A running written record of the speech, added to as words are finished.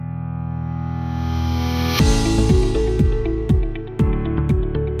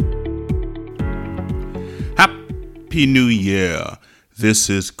Happy New Year. This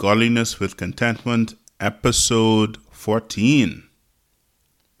is Godliness with Contentment, episode 14.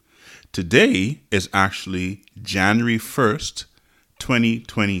 Today is actually January 1st,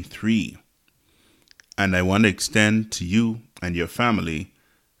 2023. And I want to extend to you and your family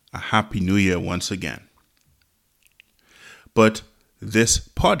a Happy New Year once again. But this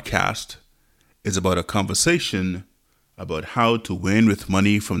podcast is about a conversation about how to win with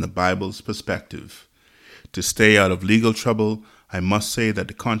money from the Bible's perspective. To stay out of legal trouble, I must say that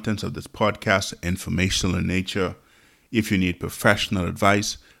the contents of this podcast are informational in nature. If you need professional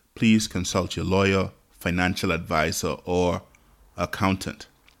advice, please consult your lawyer, financial advisor, or accountant.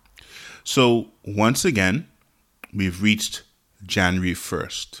 So, once again, we've reached January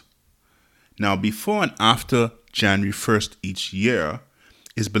 1st. Now, before and after January 1st each year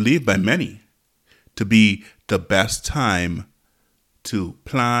is believed by many to be the best time to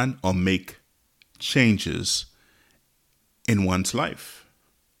plan or make changes in one's life.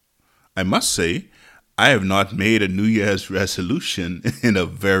 I must say, I have not made a New Year's resolution in a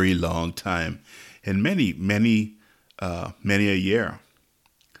very long time, in many a year.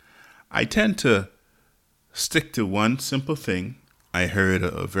 I tend to stick to one simple thing. I heard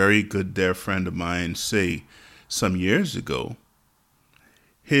a very good dear friend of mine say some years ago,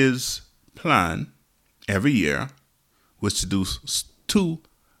 his plan every year was to do two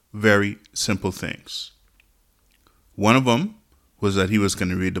very simple things. One of them was that he was going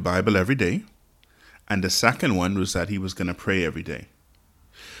to read the Bible every day, and the second one was that he was going to pray every day.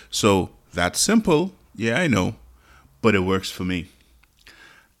 So that's simple, yeah, I know, but it works for me.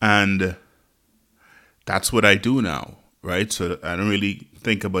 And that's what I do now, right? So I don't really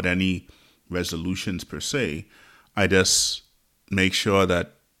think about any resolutions per se. I just make sure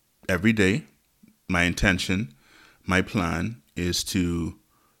that every day my intention, my plan is to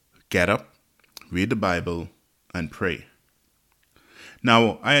get up, read the Bible, and pray.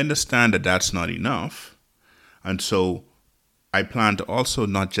 Now, I understand that that's not enough. And so I plan to also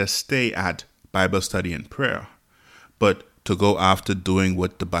not just stay at Bible study and prayer, but to go after doing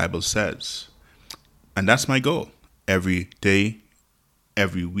what the Bible says. And that's my goal. Every day,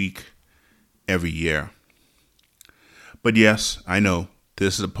 every week, every year. But yes, I know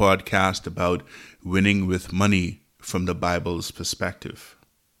this is a podcast about winning with money from the Bible's perspective.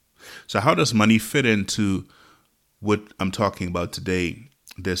 So how does money fit into what I'm talking about today,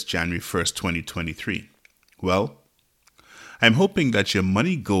 this January 1st, 2023? Well, I'm hoping that your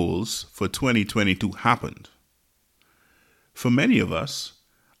money goals for 2022 happened. For many of us,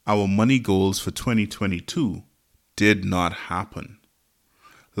 our money goals for 2022 did not happen.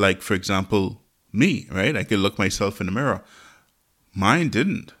 Like, for example, me, right? I could look myself in the mirror. Mine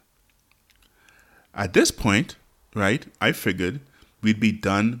didn't. At this point, right, I figured we'd be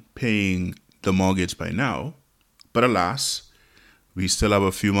done paying the mortgage by now, but alas, we still have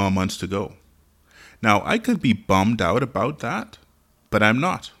a few more months to go. Now, I could be bummed out about that, but I'm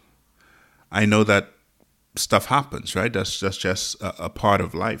not. I know that stuff happens, right? That's just a part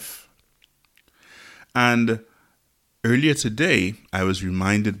of life. And earlier today, I was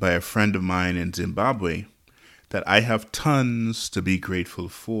reminded by a friend of mine in Zimbabwe that I have tons to be grateful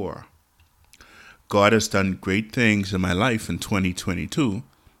for. God has done great things in my life in 2022.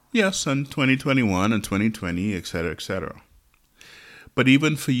 Yes, and 2021 and 2020, etc., etc. But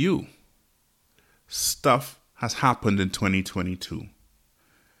even for you, stuff has happened in 2022,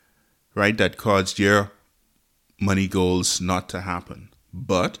 right? That caused your money goals not to happen.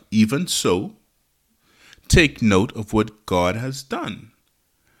 But even so, take note of what God has done.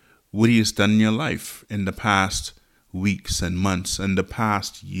 What He has done in your life in the past weeks and months and the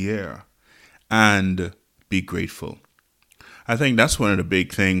past year. And be grateful. I think that's one of the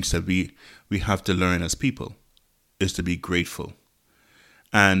big things that we have to learn as people, is to be grateful.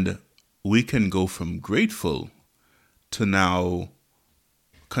 And we can go from grateful to now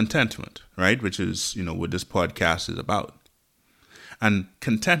contentment, right? Which is, what this podcast is about. And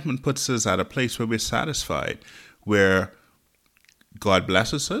contentment puts us at a place where we're satisfied, where God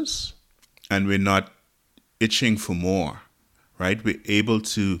blesses us and we're not itching for more, right? We're able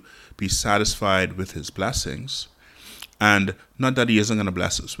to be satisfied with His blessings. And not that He isn't going to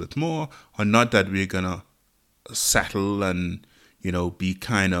bless us with more, or not that we're going to settle and, be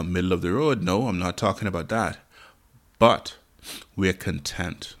kind of middle of the road. No, I'm not talking about that. But we're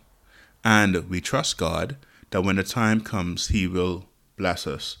content. And we trust God that when the time comes, He will bless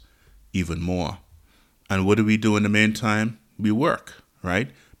us even more. And what do we do in the meantime? We work,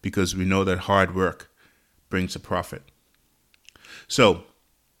 right? Because we know that hard work brings a profit. So,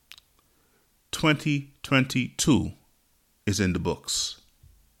 2022 is in the books.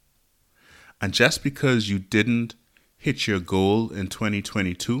 And just because you didn't hit your goal in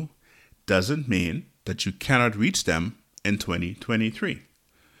 2022 doesn't mean that you cannot reach them in 2023,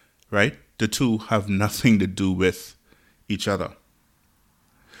 right? The two have nothing to do with each other.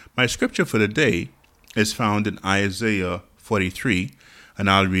 My scripture for the day is found in Isaiah 43, and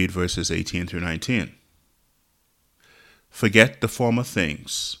I'll read verses 18 through 19. Forget the former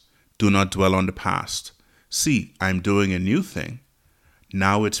things. Do not dwell on the past. See, I am doing a new thing.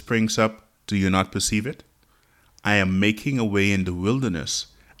 Now it springs up. Do you not perceive it? I am making a way in the wilderness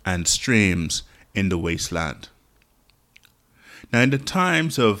and streams in the wasteland. Now, in the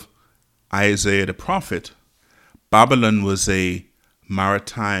times of Isaiah the prophet, Babylon was a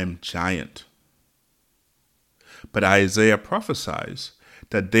maritime giant. But Isaiah prophesies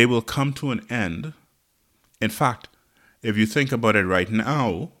that they will come to an end. In fact, if you think about it right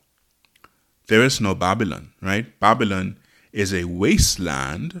now, there is no Babylon, right? Babylon is a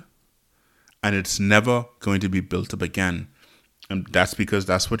wasteland, and it's never going to be built up again. And that's because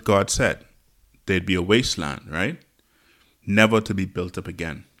that's what God said. There'd be a wasteland, right? Never to be built up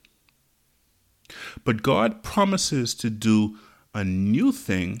again. But God promises to do a new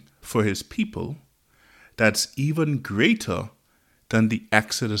thing for his people that's even greater than the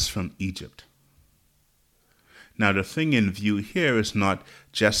exodus from Egypt. Now, the thing in view here is not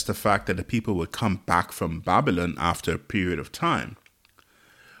just the fact that the people would come back from Babylon after a period of time,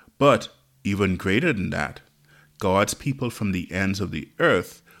 but even greater than that, God's people from the ends of the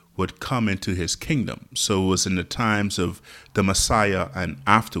earth would come into his kingdom. So it was in the times of the Messiah and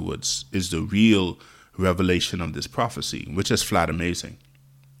afterwards is the real revelation of this prophecy, which is flat amazing.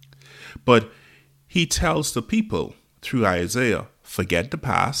 But he tells the people through Isaiah, forget the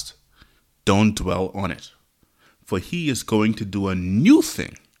past, don't dwell on it. For he is going to do a new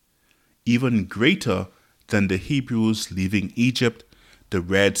thing, even greater than the Hebrews leaving Egypt, the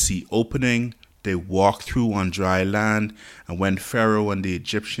Red Sea opening, they walk through on dry land, and when Pharaoh and the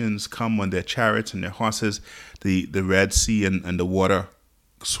Egyptians come on their chariots and their horses, the Red Sea and the water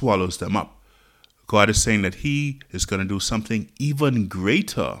swallows them up. God is saying that he is going to do something even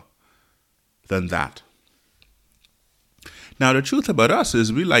greater than that. Now, the truth about us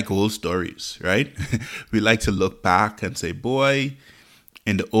is we like old stories, right? We like to look back and say, boy,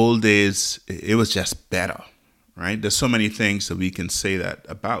 in the old days, it was just better, right? There's so many things that we can say that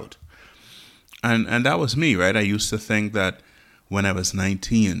about. And that was me, right? I used to think that when I was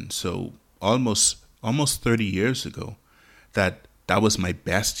 19, so almost 30 years ago, that was my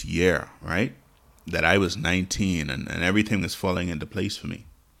best year, right? That I was 19 and everything was falling into place for me.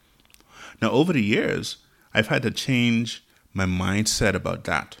 Now, over the years, I've had to change my mindset about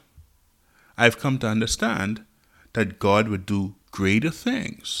that. I've come to understand that God would do greater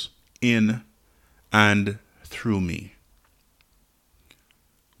things in and through me.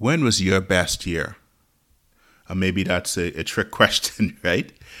 When was your best year? Or maybe that's a trick question,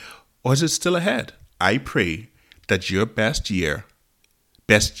 right? Or is it still ahead? I pray that your best years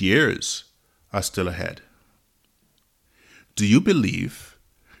are still ahead. Do you believe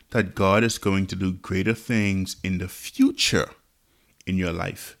that God is going to do greater things in the future in your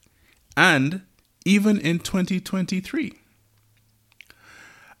life and even in 2023?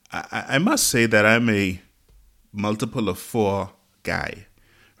 I must say that I'm a multiple of 4 guy,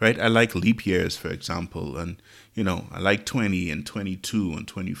 right? I like leap years, for example, and, I like 20 and 22 and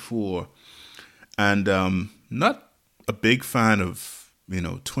 24, and not a big fan of,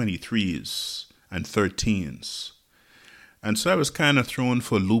 23s and 13s. And so I was kind of thrown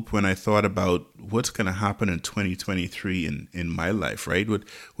for a loop when I thought about what's going to happen in 2023 in my life, right?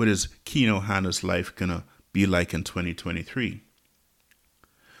 What is Keno Hannah's life going to be like in 2023?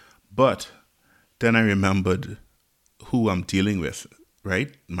 But then I remembered who I'm dealing with,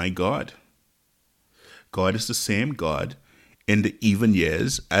 right? My God. God is the same God in the even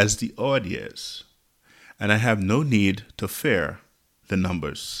years as the odd years. And I have no need to fear the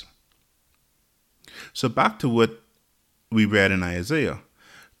numbers. So back to what we read in Isaiah.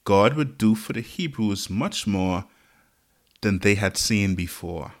 God would do for the Hebrews much more than they had seen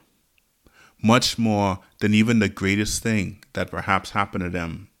before. Much more than even the greatest thing that perhaps happened to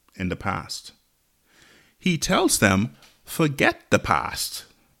them in the past. He tells them, forget the past.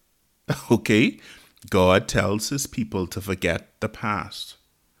 Okay? God tells his people to forget the past.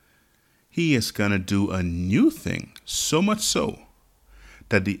 He is going to do a new thing, so much so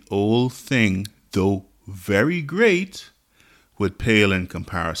that the old thing, though very great, would pale in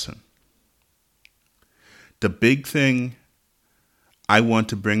comparison. The big thing I want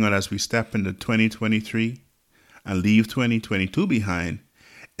to bring on as we step into 2023 and leave 2022 behind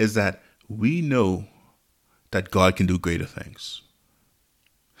is that we know that God can do greater things.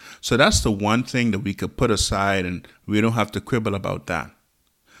 So that's the one thing that we could put aside, and we don't have to quibble about that.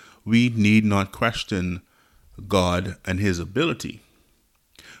 We need not question God and his ability.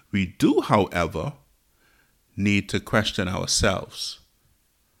 We do, however, need to question ourselves.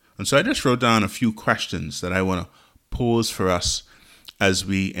 And so I just wrote down a few questions that I want to pose for us as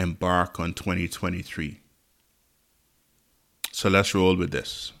we embark on 2023. So let's roll with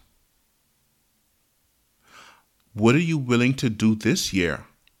this. What are you willing to do this year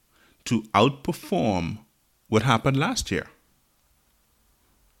to outperform what happened last year?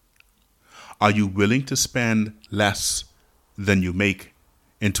 Are you willing to spend less than you make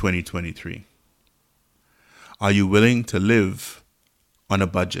in 2023? Are you willing to live on a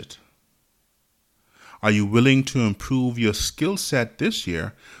budget? Are you willing to improve your skill set this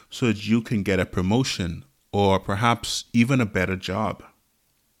year so that you can get a promotion or perhaps even a better job?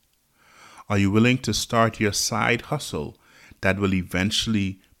 Are you willing to start your side hustle that will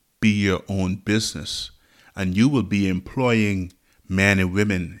eventually be your own business and you will be employing men and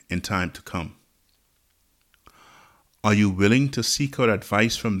women in time to come? Are you willing to seek out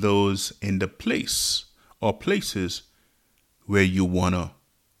advice from those in the place or places where you want to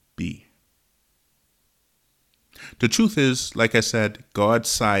be? The truth is, like I said, God's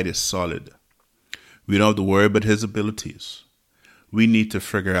side is solid. We don't have to worry about his abilities. We need to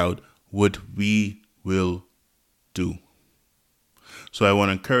figure out what we will do. So I want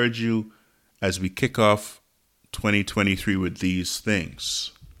to encourage you as we kick off 2023 with these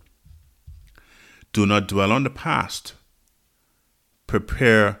things. Do not dwell on the past.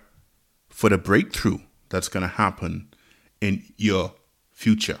 Prepare for the breakthrough that's going to happen in your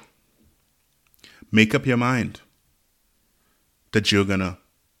future. Make up your mind that you're gonna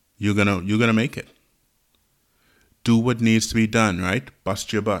make it. Do what needs to be done, right?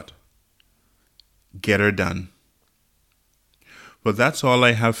 Bust your butt. Get her done. Well, that's all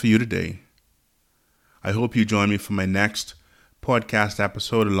I have for you today. I hope you join me for my next podcast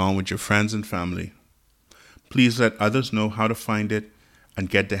episode along with your friends and family. Please let others know how to find it and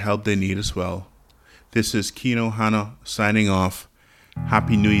get the help they need as well. This is Kino Hana signing off.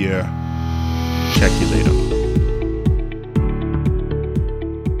 Happy New Year. Check you later.